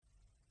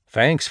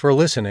Thanks for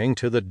listening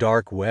to the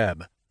Dark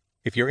Web.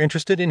 If you're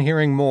interested in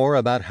hearing more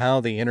about how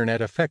the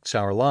Internet affects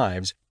our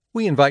lives,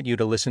 we invite you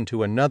to listen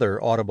to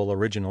another Audible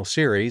original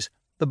series,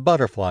 The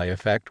Butterfly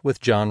Effect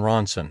with John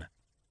Ronson.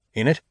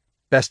 In it,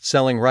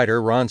 best-selling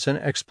writer Ronson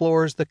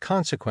explores the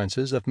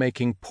consequences of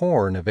making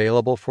porn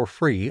available for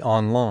free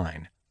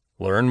online.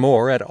 Learn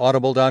more at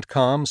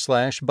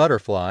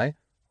audible.com/butterfly,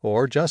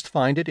 or just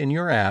find it in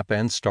your app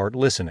and start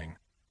listening.